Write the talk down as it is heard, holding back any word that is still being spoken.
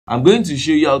I'm going to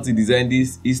show you how to design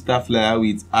this Easter flyer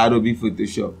with Adobe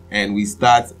Photoshop, and we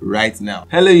start right now.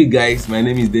 Hello you guys, my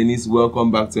name is Dennis.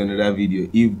 Welcome back to another video.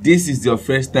 If this is your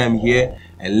first time here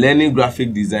and learning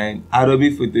graphic design,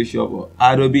 Adobe Photoshop or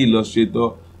Adobe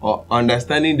Illustrator, or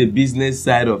understanding the business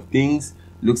side of things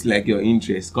looks like your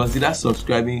interest, consider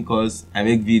subscribing because I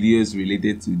make videos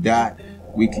related to that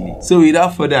weekly. So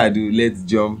without further ado, let's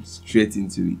jump straight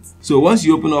into it. So once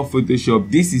you open up Photoshop,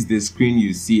 this is the screen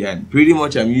you see, and pretty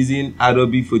much I'm using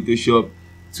Adobe Photoshop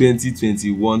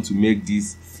 2021 to make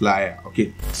this flyer.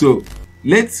 Okay, so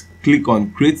let's click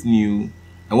on create new,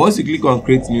 and once you click on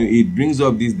create new, it brings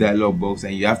up this dialog box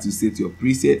and you have to set your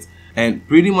preset. And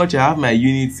pretty much I have my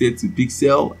unit set to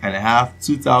pixel, and I have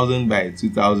 2000 by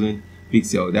 2000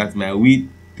 pixel. That's my width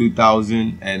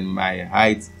 2000 and my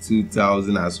height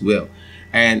 2000 as well.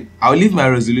 And I'll leave my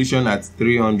resolution at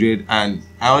 300. And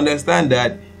I understand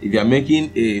that if you're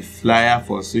making a flyer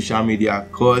for social media,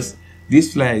 because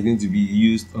this flyer is going to be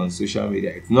used on social media,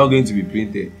 it's not going to be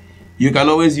printed, you can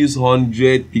always use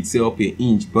 100 pixel per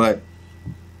inch, but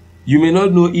you may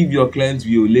not know if your client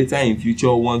will later in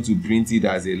future want to print it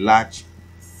as a large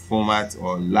format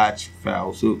or large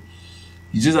file. So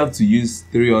you just have to use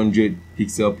 300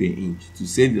 pixel per inch to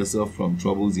save yourself from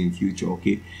troubles in future.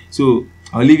 Okay, so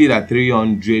I'll leave it at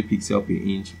 300 pixel per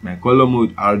inch. My color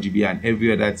mode, RGB, and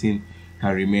every other thing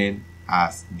can remain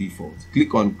as default.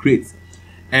 Click on create,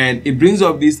 and it brings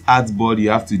up this artboard you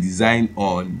have to design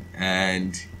on.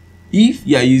 And if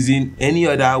you are using any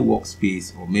other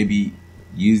workspace, or maybe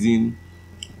you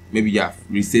have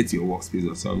reset your workspace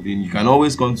or something, you can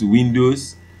always come to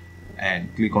Windows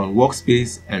and click on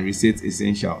workspace and reset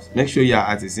essentials. Make sure you are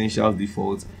at essentials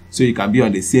default so you can be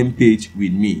on the same page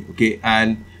with me. Okay,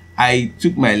 and I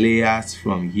took my layers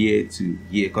from here to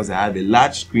here because I have a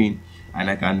large screen and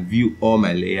I can view all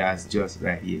my layers just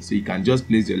right here. So you can just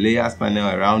place your layers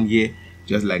panel around here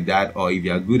just like that, or if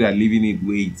you are good at leaving it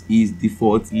where it is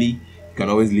defaultly, you can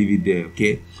always leave it there.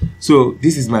 Okay, so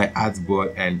this is my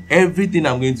artboard, and everything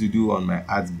I'm going to do on my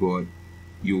artboard,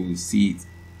 you will see it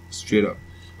straight up.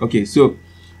 Okay, so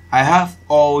I have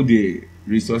all the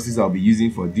resources I'll be using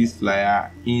for this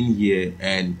flyer in here,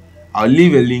 and I'll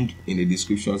leave a link in the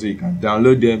description so you can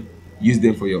download them, use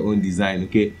them for your own design.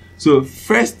 Okay, so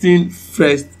first thing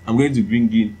first, I'm going to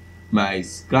bring in my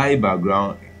sky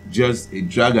background, just a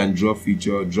drag and drop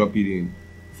feature, drop it in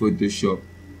Photoshop,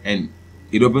 and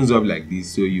it opens up like this.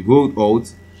 So you hold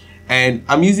Alt, and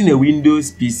I'm using a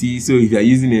Windows PC, so if you're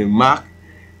using a Mac,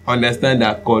 understand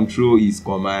that Control is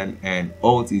command and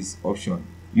Alt is option.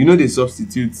 You know the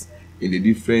substitutes in the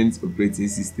different operating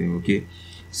system. Okay,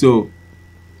 so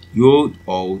you hold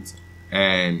Alt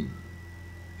and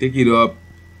take it up,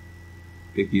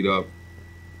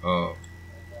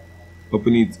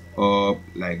 open it up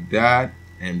like that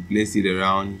and place it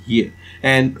around here,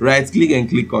 and right click and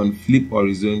click on flip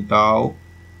horizontal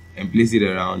and place it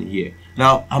around here.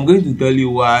 Now I'm going to tell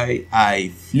you why I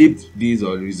flipped this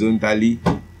horizontally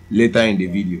later in the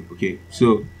video. Okay,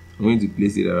 so I'm going to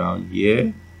place it around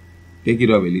here, take it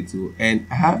up a little, and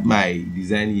I have my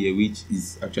design here which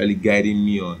is actually guiding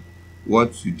me on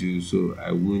what to do so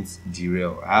I won't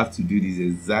derail. I have to do this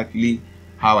exactly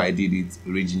how I did it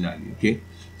originally. Okay,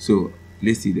 so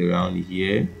place it around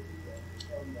here,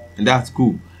 and that's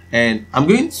cool. And I'm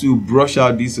going to brush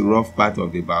out this rough part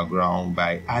of the background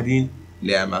by adding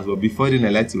layer mask. But before then, I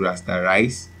like to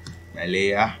rasterize my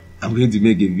layer. I'm going to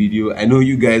make a video. I know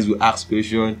you guys will ask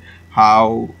questions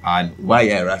how and why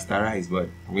I rasterize, but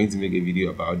I'm going to make a video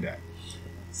about that.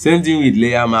 Same thing with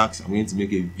layer marks. I'm going to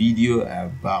make a video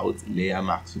about layer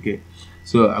marks. Okay,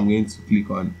 so I'm going to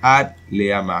click on add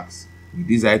layer marks with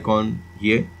this icon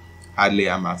here, add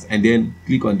layer marks, and then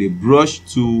click on the brush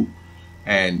tool.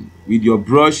 And with your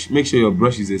brush, make sure your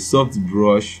brush is a soft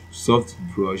brush,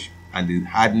 and the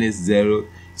hardness 0.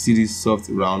 See this soft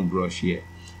round brush here,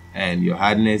 and your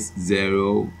hardness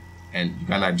 0, and you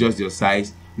can adjust your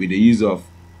size with the use of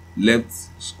left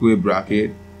square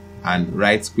bracket and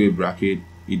right square bracket.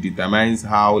 It determines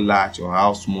how large or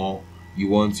how small you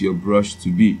want your brush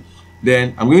to be.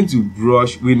 Then I'm going to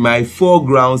brush with my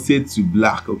foreground set to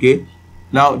black. Okay,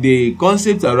 now the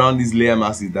concept around this layer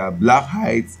mask is that black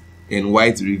hides and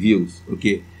white reveals.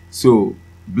 Okay, so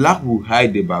black will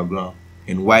hide the background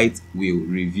and white will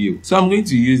reveal. So I'm going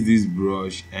to use this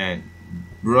brush and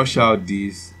brush out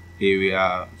this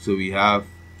area so we have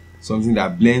something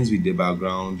that blends with the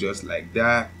background just like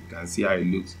that. You can see how it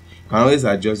looks. You can always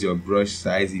adjust your brush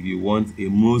size if you want a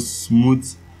more smooth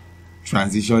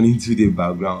transition into the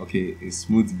background. Okay, a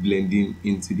smooth blending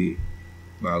into the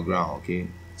background. Okay,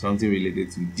 something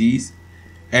related to this.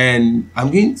 And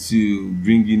I'm going to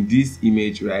bring in this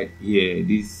image right here,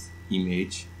 this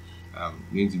image. I'm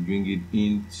going to bring it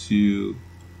into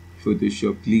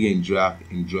Photoshop, click and drag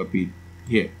and drop it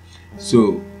here.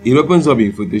 So it opens up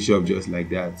in Photoshop just like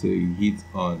that. So you hit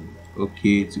on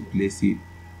OK to place it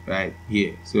right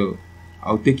here. So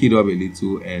I'll take it up a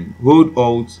little and hold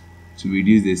Alt to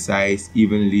reduce the size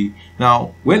evenly.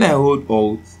 Now when I hold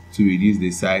Alt to reduce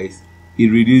the size, it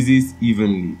reduces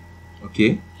evenly.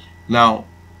 Okay, now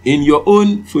in your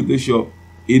own Photoshop,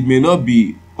 it may not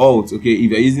be Alt. Okay,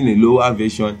 if you're using a lower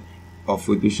version of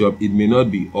Photoshop, it may not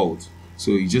be Alt.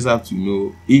 So you just have to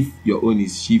know if your own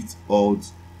is Shift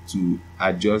Alt to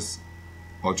adjust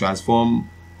or transform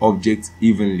objects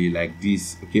evenly like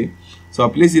this. Okay, so I'll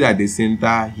place it at the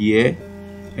center here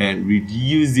and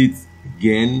reduce it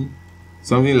again.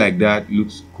 Something like that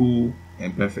looks cool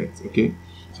and perfect. Okay,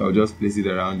 so I'll just place it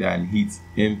around there and hit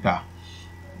enter.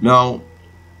 Now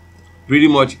pretty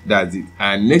much that's it.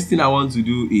 And next thing I want to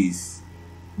do is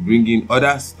bring in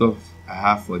other stuff I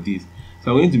have for this.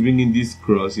 So I'm going to bring in this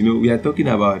cross. You know, we are talking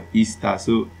about Easter,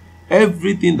 so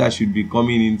everything that should be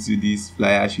coming into this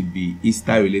flyer should be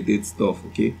Easter related stuff.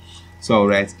 Okay, so I'll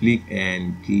right click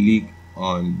and click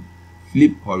on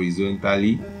flip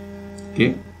horizontally.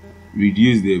 Okay,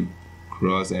 reduce the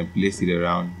cross and place it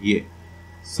around here.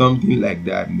 Something like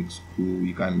that looks cool.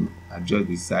 You can adjust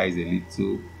the size a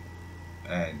little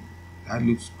and that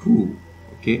looks cool.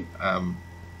 Okay,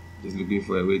 just looking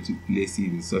for a way to place it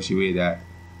in such a way that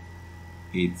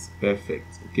it's perfect.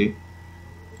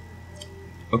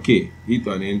 Okay, hit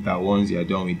on enter once you're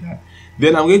done with that.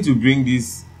 Then I'm going to bring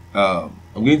this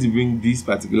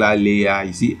particular layer.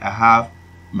 You see, I have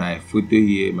my photo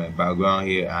here, my background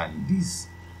here, and this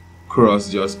cross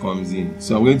just comes in.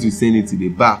 So I'm going to send it to the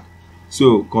back.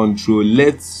 So Control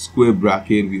left square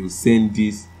bracket will send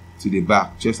this to the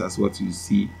back, just as what you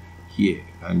see here,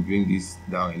 and bring this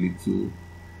down a little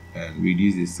and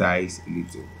reduce the size a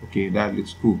little. Okay, that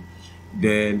looks cool.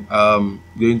 Then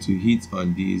going to hit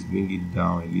on this, bring it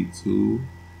down a little.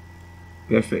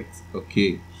 Perfect.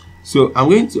 Okay, so I'm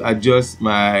going to adjust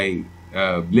my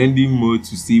blending mode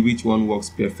to see which one works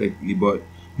perfectly, but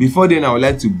before then I would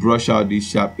like to brush out these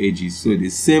sharp edges. So the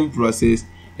same process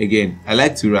again, I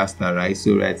like to rasterize.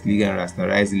 So right click and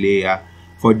rasterize layer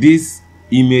for this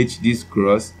image, this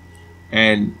cross,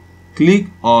 and click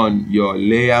on your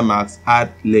layer marks,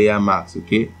 add layer marks.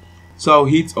 Okay, so I'll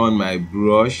hit on my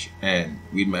brush and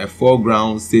with my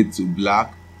foreground set to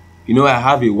black. You know, I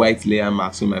have a white layer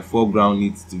mark, so my foreground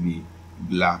needs to be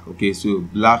black. Okay, so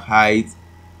black height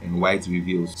and white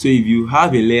reveal. So if you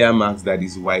have a layer mask that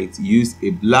is white, use a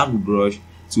black brush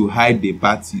to hide the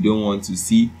parts you don't want to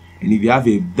see, and if you have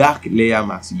a dark layer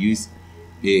mask, use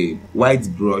a white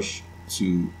brush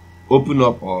to open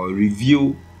up or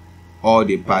reveal all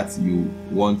the parts you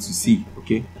want to see.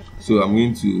 Okay, so I'm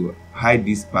going to hide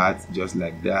this part just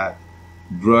like that,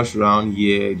 brush around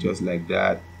here just like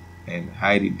that, and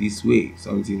hide it this way.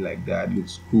 Something like that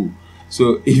looks cool.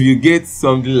 So if you get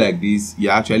something like this,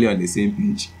 you're actually on the same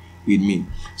page with me.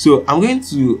 So I'm going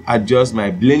to adjust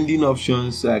my blending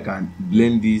options so I can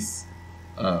blend this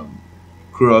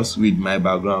cross with my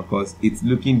background because it's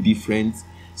looking different.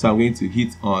 So I'm going to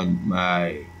hit on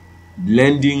my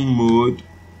blending mode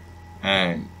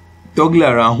and toggle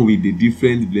around with the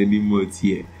different blending modes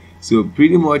here. So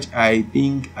pretty much I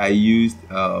think I used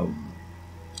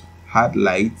hard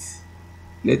light.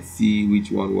 Let's see which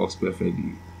one works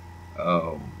perfectly.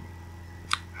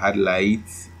 Hard light,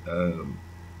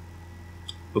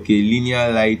 okay,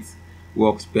 linear light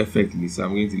works perfectly, so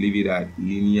I'm going to leave it at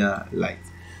linear light.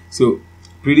 So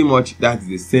pretty much that's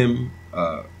the same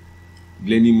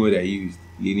blending mode I used,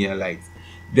 linear light.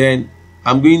 Then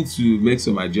I'm going to make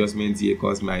some adjustments here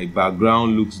because my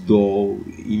background looks dull,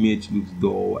 image looks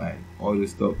dull, and all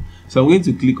this stuff. So I'm going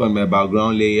to click on my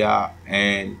background layer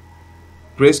and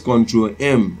press Ctrl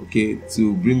M, okay,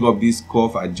 to bring up this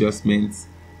curve adjustment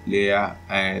layer,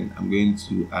 and I'm going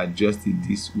to adjust it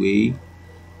this way.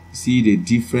 See the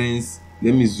difference?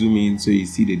 Let me zoom in so you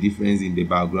see the difference in the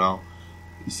background.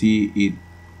 You see it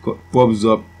pops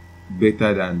up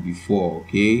better than before.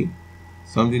 Okay,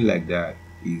 something like that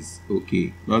is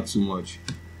okay, not too much.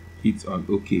 Hit on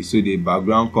okay, so the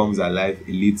background comes alive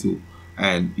a little,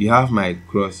 and you have my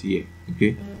cross here.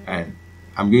 Okay, and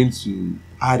I'm going to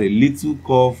add a little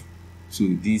curve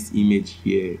to this image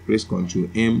here. Press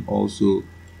Ctrl M also,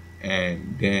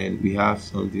 and then we have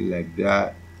something like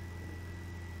that.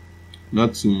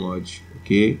 Not too much,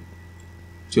 okay,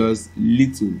 just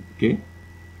little. Okay,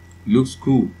 looks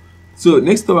cool. So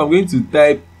next up I'm going to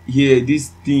type here this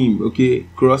theme, okay,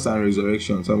 cross and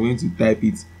resurrection. So I'm going to type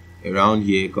it around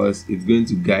here because it's going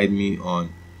to guide me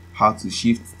on how to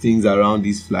shift things around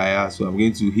this flyer. So I'm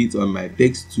going to hit on my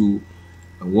text tool,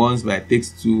 and once my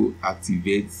text tool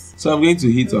activates, so I'm going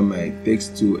to hit on my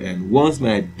text tool, and once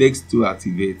my text tool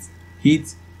activates,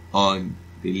 hit on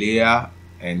the layer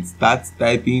and start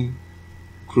typing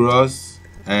cross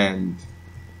and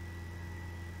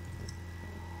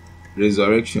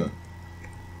resurrection.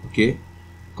 Okay,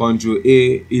 Control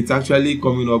A, it's actually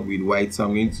coming up with white, so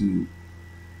I'm going to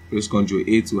press Control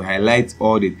A to highlight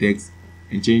all the text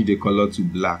and change the color to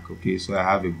black. Okay, so I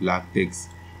have a black text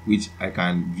which I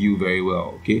can view very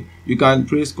well. Okay, you can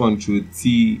press Control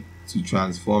T to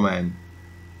transform and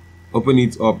open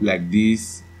it up like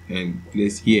this and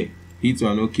place here. Hit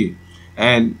on OK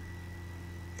and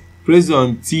press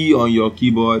on T on your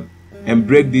keyboard and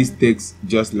break this text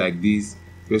just like this.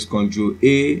 Press Control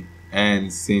A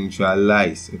and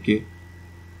centralize. Okay,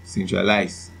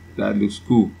 centralize. That looks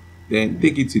cool. Then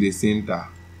take it to the center.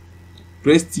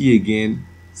 Press T again,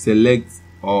 select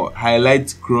or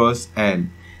highlight cross, and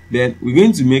then we're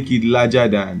going to make it larger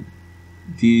than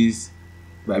this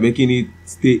by making it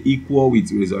stay equal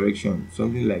with resurrection,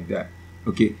 something like that.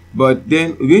 Okay, but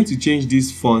then we're going to change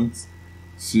this font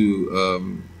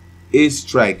to A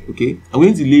strike. Okay, I'm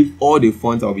going to leave all the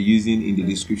fonts I'll be using in the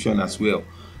description as well.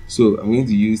 So I'm going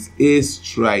to use A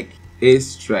strike.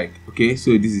 Okay,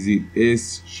 so this is it. A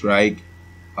strike,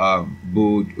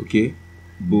 bold. Okay,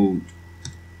 bold.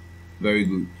 Very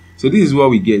good. So this is what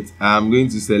we get. I'm going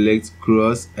to select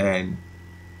cross and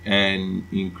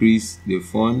increase the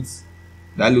fonts.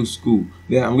 That looks cool.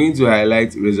 Then I'm going to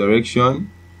highlight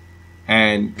resurrection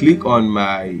and click on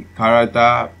my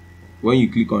character. When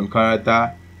you click on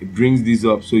character, it brings this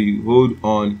up, so you hold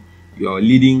on your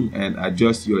leading and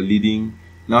adjust your leading.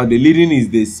 Now the leading is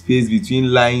the space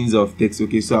between lines of text.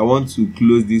 Okay, so I want to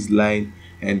close this line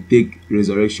and take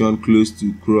resurrection close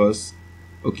to cross.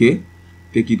 Okay,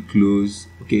 take it close.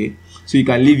 Okay, so you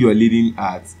can leave your leading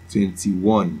at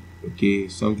 21. Okay,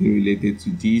 something related to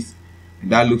this,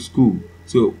 and that looks cool.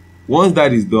 So once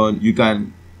that is done, you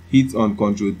can hit on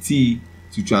Control T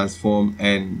to transform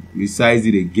and resize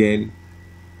it again,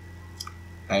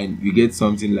 and you get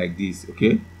something like this.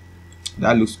 Okay,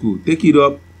 that looks cool. Take it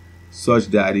up such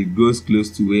that it goes close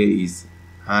to where his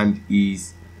hand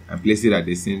is and place it at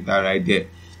the center right there.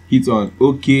 Hit on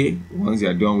OK once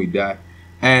you're done with that,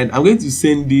 and I'm going to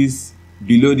send this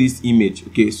below this image.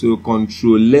 Okay, so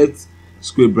Control left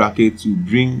square bracket to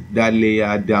bring that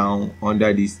layer down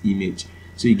under this image,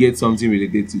 so you get something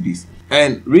related to this.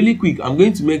 And really quick, I'm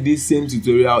going to make this same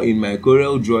tutorial in my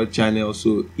CorelDRAW channel.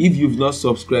 So if you've not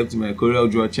subscribed to my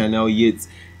CorelDRAW channel yet,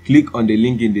 click on the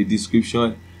link in the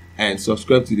description and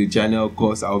subscribe to the channel,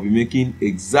 because I'll be making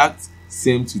exact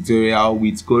same tutorial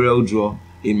with CorelDRAW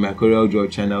in my CorelDRAW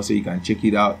channel, so you can check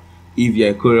it out if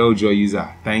you're a CorelDRAW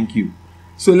user. Thank you.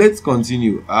 So let's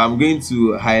continue. I'm going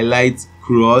to highlight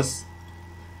cross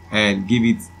and give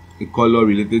it a color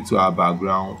related to our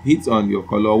background. Hit on your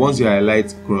color. Once you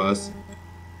highlight cross,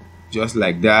 just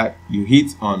like that, you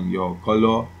hit on your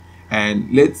color, and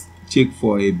let's check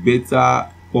for a better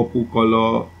purple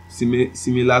color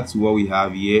similar to what we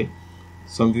have here,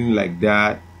 something like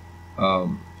that. I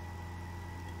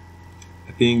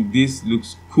think this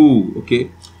looks cool. Okay,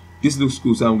 this looks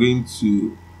cool, so I'm going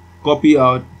to copy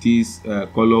out this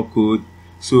color code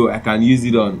so I can use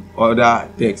it on other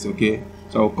text. Okay,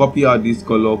 so I'll copy out this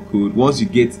color code. Once you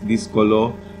get this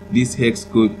color, this hex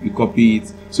code, you copy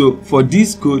it. So for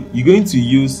this code, you're going to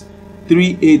use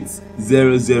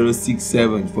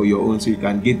 380067 for your own, so you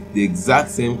can get the exact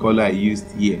same color I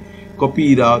used here.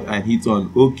 Copy it out and hit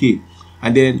on OK,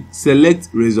 and then select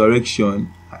resurrection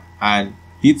and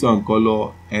hit on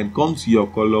color and come to your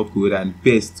color code and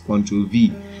paste Ctrl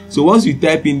V. So once you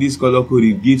type in this color code,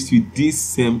 it gives you this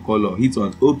same color. Hit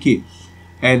on OK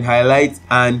and highlight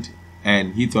and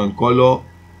hit on color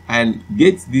and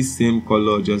get this same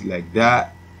color just like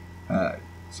that.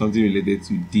 Something related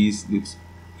to this looks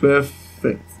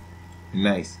perfect,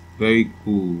 nice, very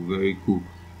cool, very cool.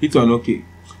 Hit on OK.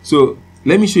 So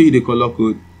let me show you the color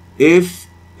code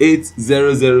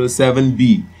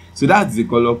F8007B. So that's the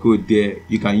color code there.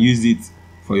 You can use it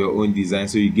for your own design,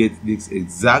 so you get this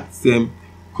exact same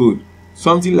code.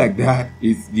 Something like that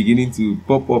is beginning to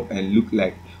pop up and look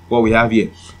like what we have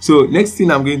here. So next thing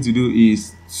I'm going to do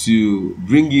is to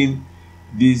bring in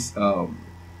these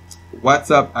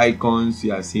WhatsApp icons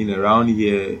you are seeing around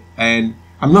here, and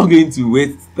I'm not going to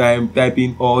waste time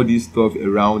typing all this stuff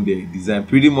around the design.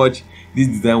 Pretty much this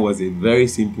design was a very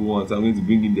simple one, so I'm going to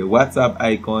bring in the WhatsApp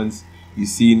icons you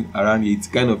seen around here. It's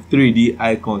kind of 3D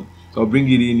icon, so I'll bring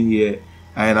it in here,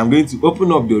 and I'm going to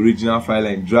open up the original file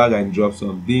and drag and drop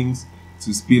some things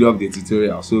to speed up the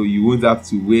tutorial, so you won't have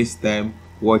to waste time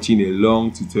watching a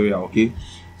long tutorial. Okay,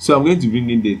 so I'm going to bring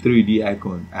in the 3D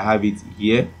icon. I have it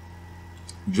here.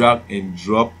 Drag and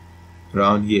drop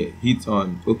around here, hit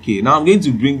on okay. Now I'm going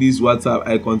to bring this WhatsApp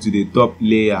icon to the top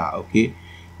layer. Okay,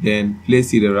 then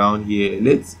place it around here.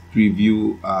 Let's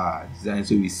preview our design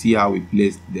so we see how we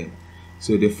placed them.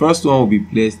 So the first one will be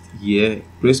placed here.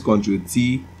 Press Ctrl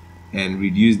T and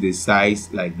reduce the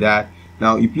size like that.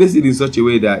 Now you place it in such a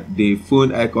way that the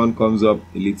phone icon comes up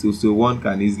a little, so one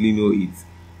can easily know it's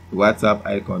the WhatsApp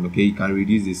icon. Okay, you can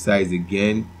reduce the size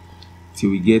again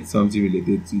till we get something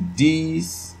related to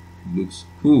this. Looks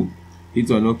cool. Hit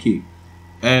on OK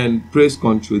and press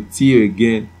Ctrl T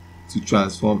again to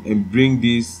transform and bring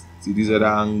this to this other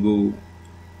angle,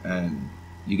 and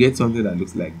you get something that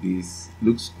looks like this.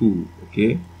 Looks cool.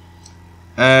 Okay,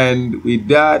 and with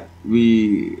that,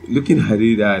 we looking at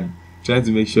it and trying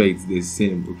to make sure it's the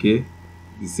same. Okay,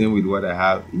 the same with what I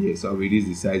have here. So I'll reduce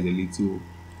the size a little.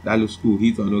 That looks cool.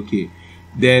 Hit on OK,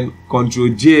 then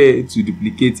Ctrl J to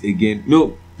duplicate again.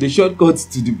 No, the shortcut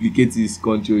to duplicate is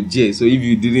Ctrl J. So if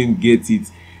you didn't get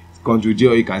it, Ctrl J,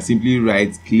 or you can simply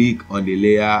right click on the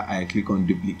layer and click on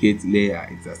duplicate layer.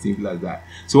 It's as simple as that.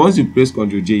 So once you press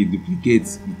Ctrl J, it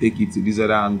duplicates. You take it to this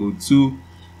other angle too,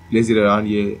 place it around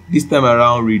here. This time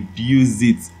around, reduce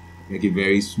it, make it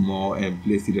very small and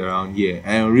place it around here.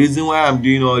 And the reason why I'm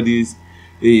doing all this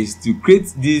is to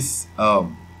create this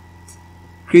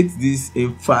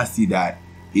emphasis that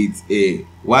it's a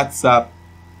WhatsApp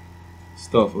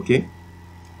stuff. Okay,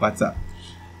 WhatsApp.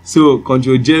 So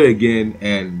Ctrl J again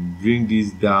and bring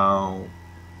this down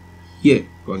here.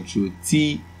 Ctrl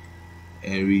T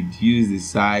and reduce the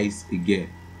size again.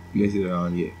 Place it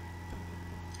around here.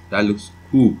 That looks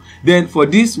cool. Then for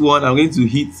this one, I'm going to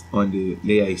hit on the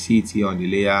layer. You see it here on the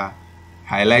layer.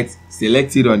 Highlight,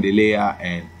 select it on the layer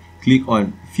and click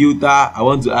on filter. I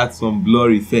want to add some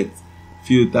blur effect.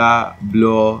 Filter,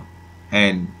 blur,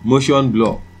 and motion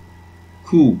blur.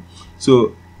 Cool.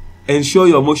 So ensure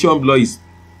your motion blur is,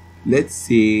 let's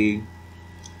say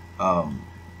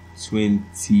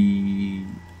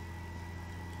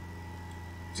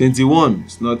 21.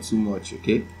 It's not too much.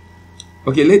 Okay,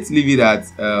 let's leave it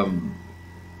at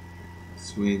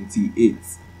 28.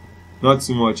 Not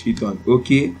too much. Hit on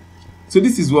OK. So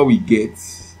this is what we get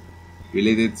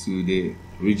related to the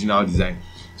original design.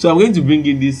 So I'm going to bring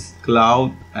in this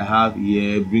cloud I have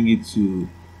here, bring it to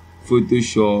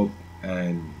Photoshop,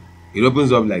 and it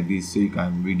opens up like this. So you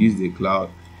can reduce the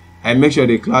cloud and make sure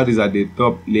the cloud is at the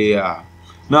top layer.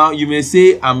 Now you may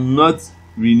say I'm not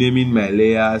renaming my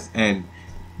layers, and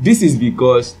this is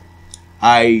because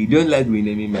I don't like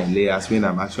renaming my layers when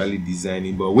I'm actually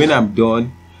designing, but when I'm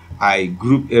done, I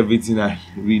group everything and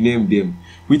rename them,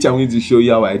 which I'm going to show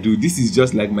you how I do. This is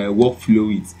just like my workflow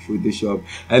with Photoshop.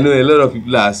 I know a lot of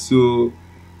people are so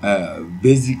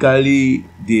basically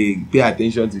they pay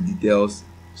attention to details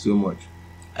so much.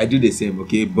 I do the same.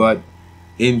 Okay, but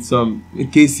in some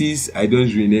cases I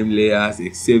don't rename layers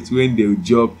except when the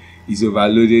job is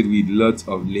overloaded with lots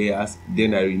of layers,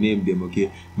 then I rename them.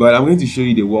 Okay, but I'm going to show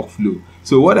you the workflow.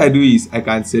 So what I do is I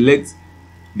can select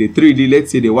the 3D,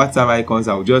 let's say the WhatsApp icons.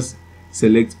 I'll just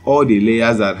select all the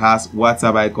layers that has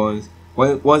WhatsApp icons.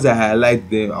 Once I highlight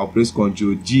them, I'll press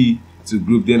Ctrl G to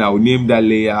group. Then I'll name that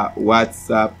layer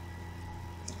WhatsApp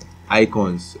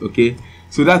icons. Okay,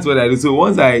 so that's what I do. So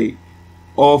once I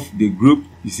off the group,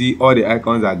 you see all the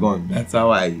icons are gone. That's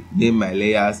how I name my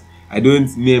layers. I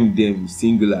don't name them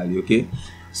singularly. Okay,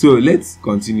 so let's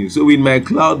continue. So with my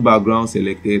cloud background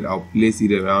selected, I'll place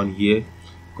it around here.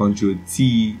 Ctrl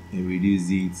T and reduce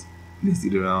it, place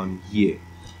it around here,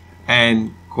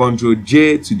 and Ctrl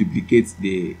J to duplicate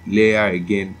the layer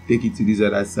again. Take it to this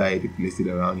other side, place it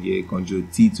around here.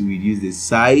 Ctrl T to reduce the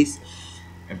size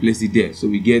and place it there. So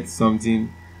we get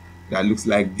something that looks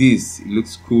like this. It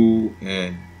looks cool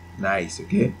and nice.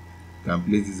 Okay, you can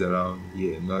place this around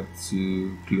here, not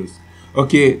too close.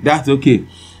 Okay, that's okay.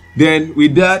 Then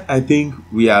with that, I think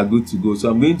we are good to go.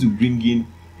 So I'm going to bring in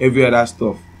every other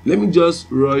stuff. Let me just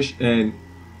rush and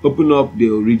open up the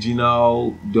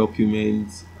original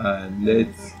document and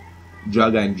let's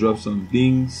drag and drop some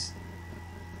things.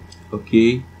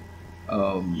 Okay,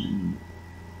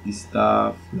 the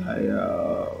star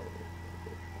flyer.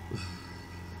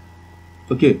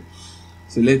 Okay,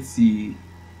 so let's see.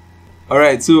 All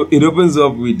right, so it opens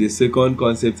up with the second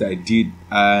concept I did,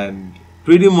 and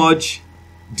pretty much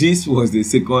this was the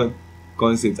second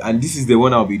concept, and this is the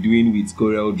one I'll be doing with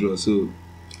CorelDRAW. So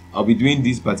I'll be doing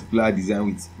this particular design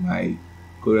with my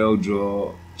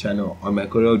CorelDRAW channel, on my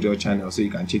CorelDRAW channel, so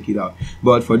you can check it out.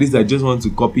 But for this, I just want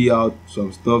to copy out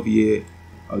some stuff here.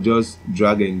 I'll just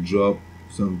drag and drop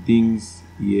some things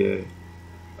here.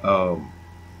 I'll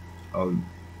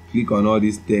click on all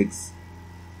these text.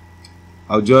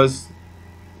 I'll just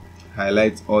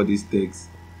highlight all these text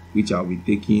which I'll be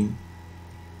taking.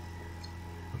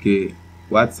 Okay,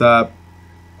 WhatsApp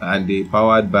and the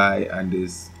powered by and the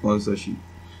sponsorship.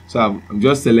 So I'm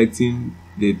just selecting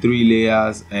the 3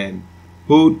 layers and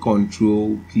hold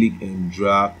Control, click and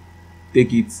drag,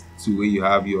 take it to where you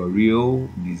have your real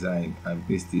design and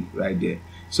paste it right there.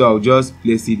 So I'll just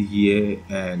place it here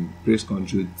and press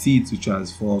Ctrl T to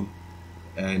transform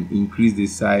and increase the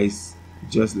size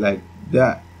just like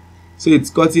that. So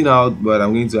it's cutting out, but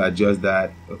I'm going to adjust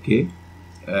that, okay,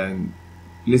 and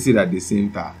place it at the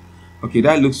center. Okay,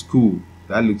 that looks cool.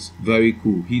 That looks very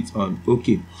cool. Hit on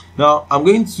OK. Now I'm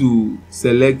going to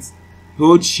select,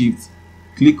 hold Shift,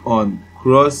 click on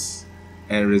cross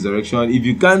and resurrection. If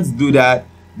you can't do that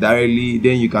directly,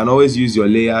 then you can always use your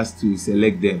layers to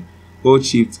select them. Hold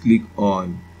Shift, click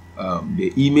on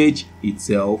the image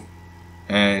itself,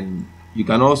 and you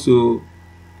can also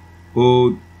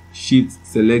hold Shift,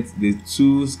 select the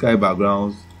 2 sky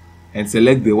backgrounds and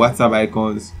select the WhatsApp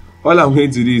icons. All I'm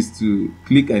going to do is to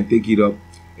click and take it up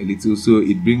a little, so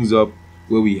it brings up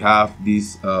where we have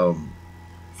this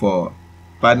for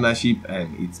partnership,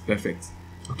 and it's perfect.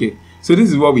 Okay, so this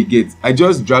is what we get. I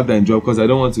just dragged and dropped because I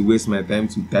don't want to waste my time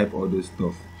to type all those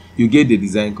stuff. You get the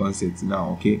design concept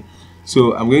now. Okay,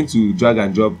 so I'm going to drag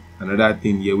and drop another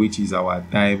thing here, which is our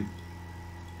time.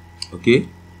 Okay,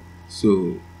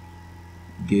 so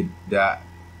get that.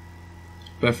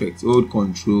 Perfect. Hold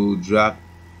Control, drag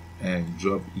and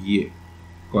drop here.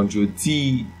 Ctrl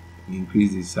T,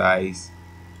 increase the size,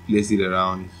 place it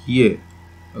around here.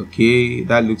 Okay,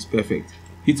 that looks perfect.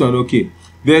 Hit on OK.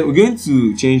 Then we're going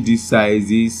to change these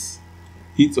sizes.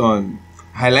 Hit on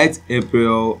highlight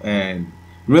April, and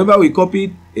remember we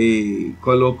copied a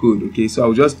color code. Okay, so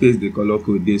I'll just paste the color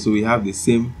code there, so we have the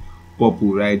same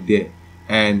purple right there.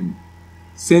 And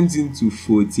same thing to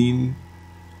 14.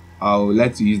 I would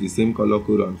like to use the same color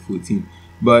code on 14,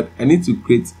 but I need to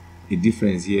create a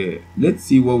difference here. Let's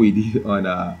see what we did on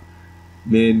our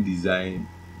main design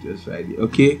just right there.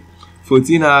 Okay,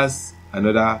 14 has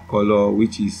another color,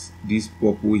 which is this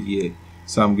purple here,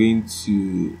 so I'm going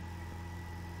to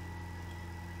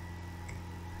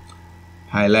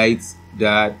highlight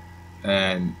that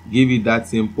and give it that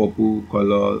same purple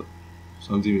color,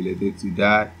 something related to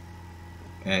that,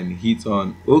 and hit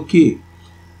on OK.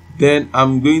 Then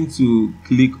I'm going to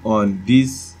click on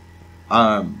this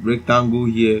rectangle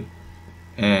here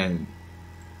and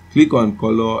click on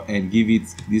color and give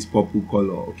it this purple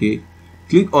color. Okay,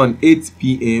 click on 8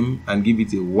 p.m. and give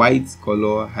it a white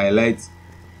color. Highlight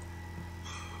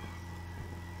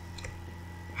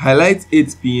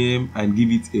 8 p.m. and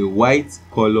give it a white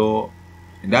color,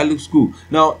 and that looks cool.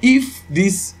 Now if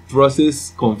this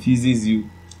process confuses you,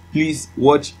 please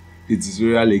watch the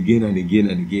tutorial again and again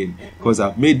and again, because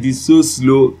I've made this so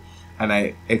slow and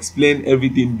I explain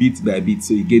everything bit by bit,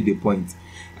 so you get the point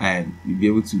and you'll be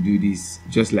able to do this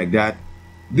just like that.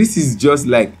 This is just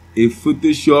like a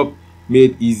Photoshop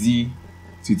made easy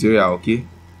tutorial. Okay,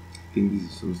 I think this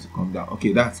is supposed to come down.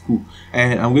 Okay, that's cool.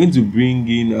 And I'm going to bring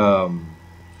in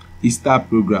Easter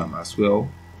program as well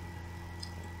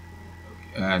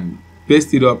and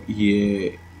paste it up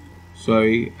here.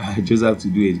 Sorry, I just have to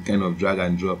do a kind of drag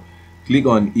and drop. Click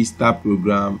on Easter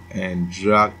program and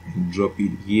drag and drop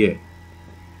it here,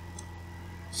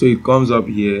 so it comes up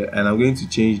here. And I'm going to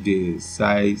change the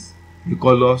size, the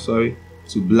color, sorry,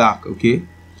 to black. Okay,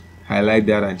 highlight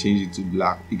that and change it to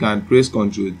black. You can press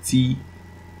Ctrl T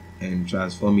and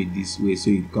transform it this way, so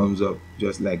it comes up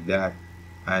just like that,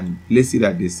 and place it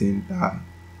at the center.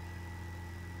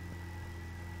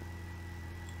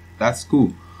 That's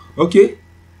cool. Okay,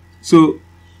 so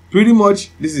pretty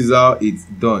much this is how it's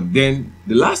done. Then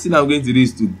the last thing I'm going to do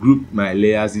is to group my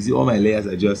layers. You see, all my layers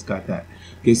are just scattered.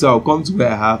 Okay, so I'll come to where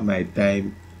I have my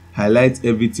time, highlight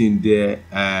everything there,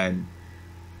 and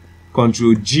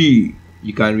Ctrl G.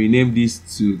 You can rename this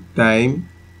to time.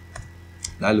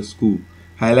 That looks cool.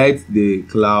 Highlight the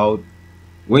cloud.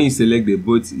 When you select the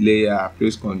both layer,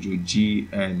 press Ctrl G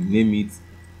and name it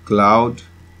cloud.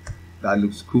 That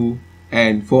looks cool.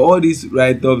 And for all these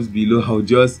write-ups below, I'll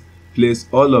just place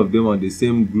all of them on the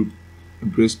same group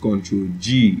and press Ctrl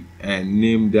G and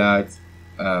name that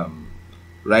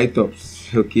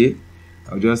write-ups. Okay,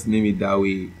 I'll just name it that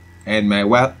way, and my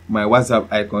WhatsApp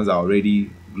icons are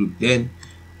already grouped. Then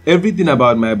everything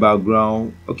about my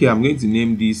background, okay, I'm going to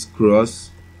name this cross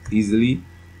easily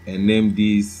and name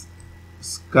this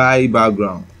sky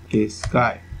background. Okay,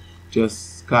 sky,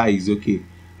 just sky is okay,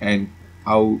 and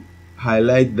I'll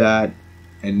highlight that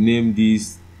and name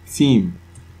this theme.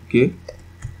 Okay,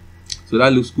 so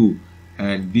that looks cool.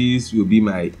 and this will be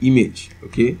my image.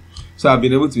 Okay, so I've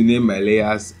been able to name my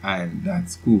layers, and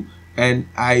that's cool. And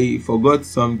I forgot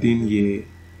something here.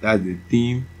 That's the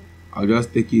theme. I'll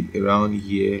just take it around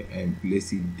here and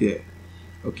place it there.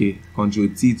 Okay,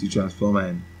 Ctrl T to transform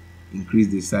and increase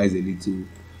the size a little,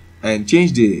 and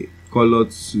change the color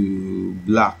to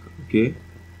black. Okay,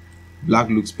 black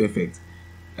looks perfect,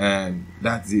 and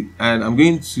that's it. And I'm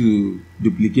going to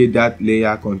duplicate that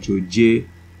layer, Ctrl J,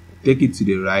 take it to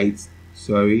the right,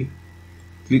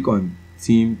 click on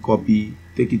theme, copy,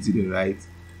 take it to the right,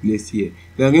 place here.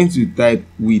 Then I'm going to type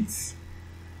width.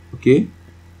 Okay,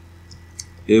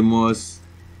 Amos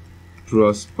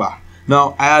Prosper.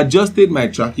 Now I adjusted my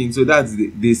tracking, so that's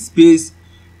the space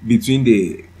between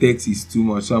the text is too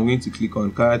much, so I'm going to click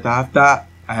on character. After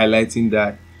highlighting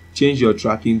that, change your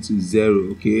tracking to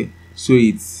 0. Okay, so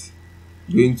it's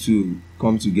going to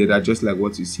come together just like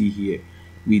what you see here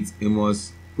with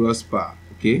Amos Prosper.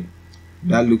 Okay,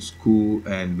 that looks cool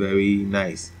and very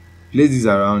nice. Place this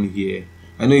around here.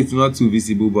 I know it's not too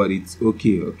visible, but it's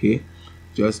okay. Okay,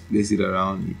 just place it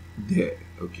around there.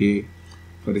 Okay,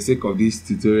 for the sake of this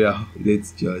tutorial,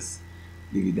 let's just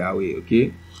leave it that way.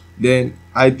 Okay, then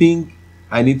I think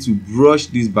I need to brush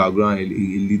this background a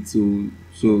little,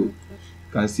 so you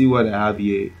can see what I have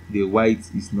here. The white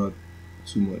is not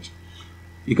too much.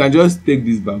 You can just take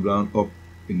this background up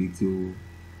a little,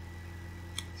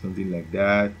 something like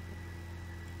that.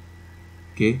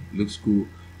 Okay, looks cool.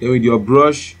 Then with your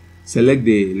brush, select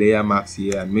the layer mask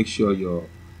here and make sure your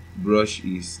brush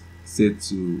is set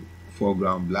to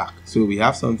foreground black, so we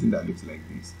have something that looks like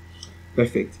this.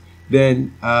 Perfect.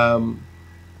 Then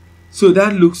so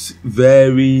that looks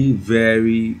very,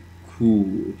 very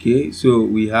cool. Okay, so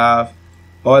we have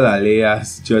all our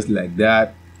layers just like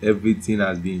that. Everything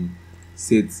has been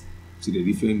set to the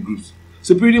different groups.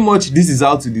 So pretty much this is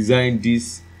how to design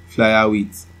this flyer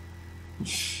with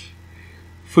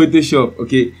Photoshop.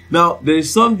 Okay, now there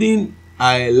is something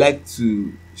I like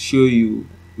to show you,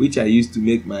 which I used to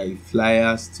make my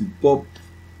flyers to pop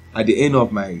at the end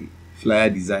of my flyer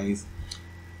designs.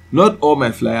 Not all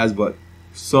my flyers, but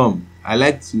some. I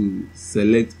like to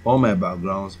select all my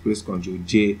backgrounds, press Ctrl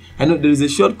J. I know there is a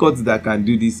shortcut that can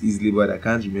do this easily, but I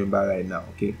can't remember right now.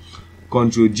 Okay,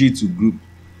 Ctrl G to group,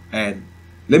 and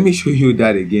let me show you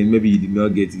that again. Maybe you did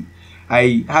not get it.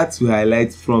 I had to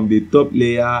highlight from the top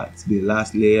layer to the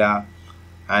last layer,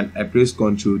 and I press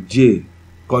Ctrl J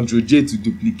to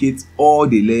duplicate all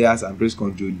the layers and press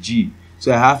Ctrl G,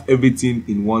 so I have everything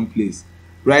in one place.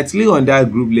 Right click on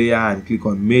that group layer and click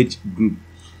on merge group,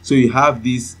 so you have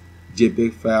this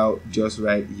JPEG file just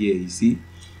right here, you see.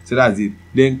 So that's it.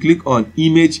 Then click on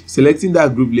image, selecting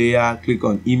that group layer, click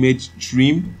on image,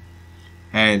 trim,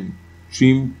 and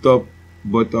trim top,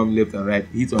 bottom, left and right,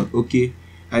 hit on OK.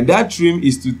 And that trim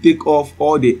is to take off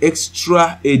all the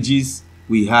extra edges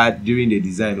we had during the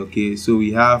design. Okay, so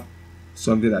we have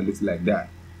something that looks like that.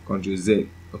 Ctrl Z.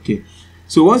 Okay,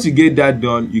 so once you get that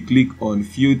done, you click on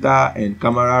filter and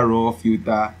camera raw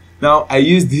filter. Now I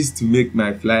use this to make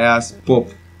my flyers pop.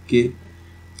 Okay,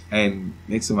 and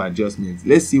make some adjustments.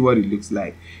 Let's see what it looks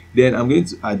like. Then I'm going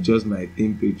to adjust my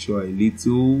temperature a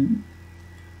little.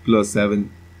 +7,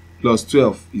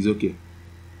 +12 is okay.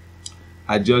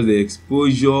 Adjust the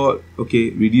exposure. Okay,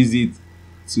 reduce it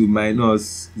to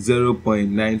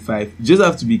 -0.95. You just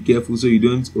have to be careful so you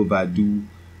don't overdo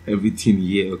everything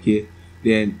here. Okay,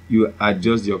 then you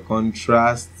adjust your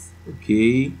contrast.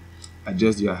 Okay,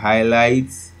 adjust your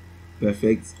highlights.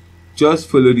 Perfect. Just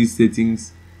follow these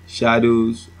settings.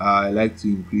 Shadows, I like to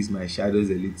increase my shadows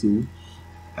a little,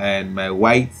 and my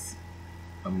white,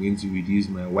 I'm going to reduce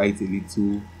my white a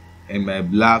little, and my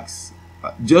blacks,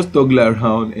 just toggle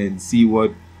around and see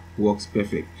what works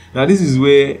perfect. Now this is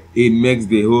where it makes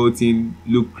the whole thing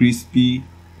look crispy,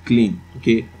 clean.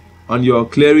 Okay, on your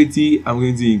clarity, I'm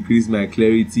going to increase my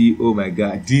clarity. Oh my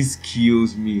god, this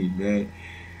kills me, man.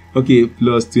 Okay,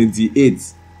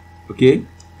 +28. Okay,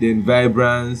 then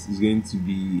vibrance is going to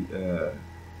be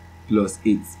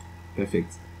 +8.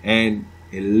 Perfect. And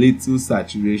a little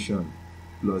saturation,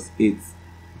 +8.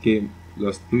 Okay,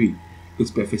 +3.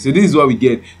 Looks perfect. So this is what we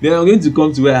get. Then I'm going to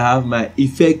come to where I have my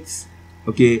effects.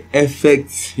 Okay,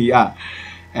 effects, yeah,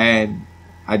 and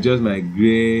adjust my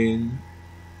grain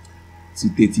to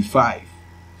 35.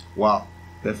 Wow,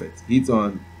 perfect. Hit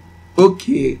on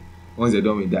OK. Once you're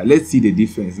done with that, let's see the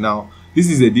difference. Now this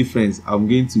is the difference. I'm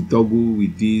going to toggle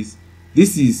with this.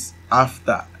 This is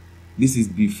after, this is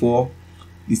before,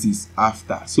 this is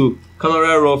after. So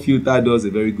camera raw filter does a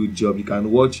very good job. You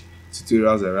can watch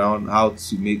tutorials around how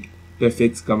to make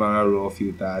perfect camera raw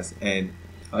filters, and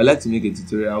I'd like to make a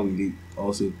tutorial with it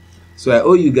also. So I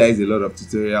owe you guys a lot of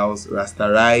tutorials.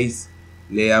 Rasterize,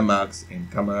 layer mask and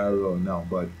camera raw now,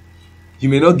 but you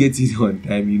may not get it on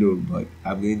time, you know, but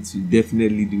I'm going to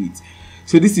definitely do it.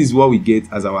 So this is what we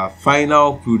get as our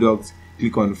final product.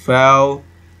 Click on file,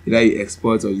 either you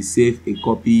export or you save a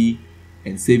copy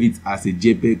and save it as a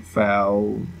JPEG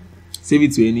file. Save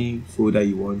it to any folder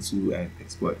you want to and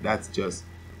export. That's just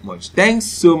much. Thanks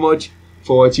so much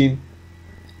for watching.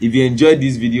 If you enjoyed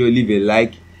this video, leave a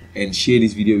like and share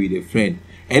this video with a friend.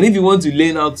 And if you want to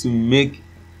learn how to make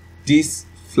this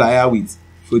flyer with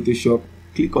Photoshop,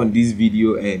 click on this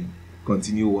video and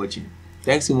continue watching.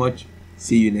 Thanks so much.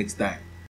 See you next time.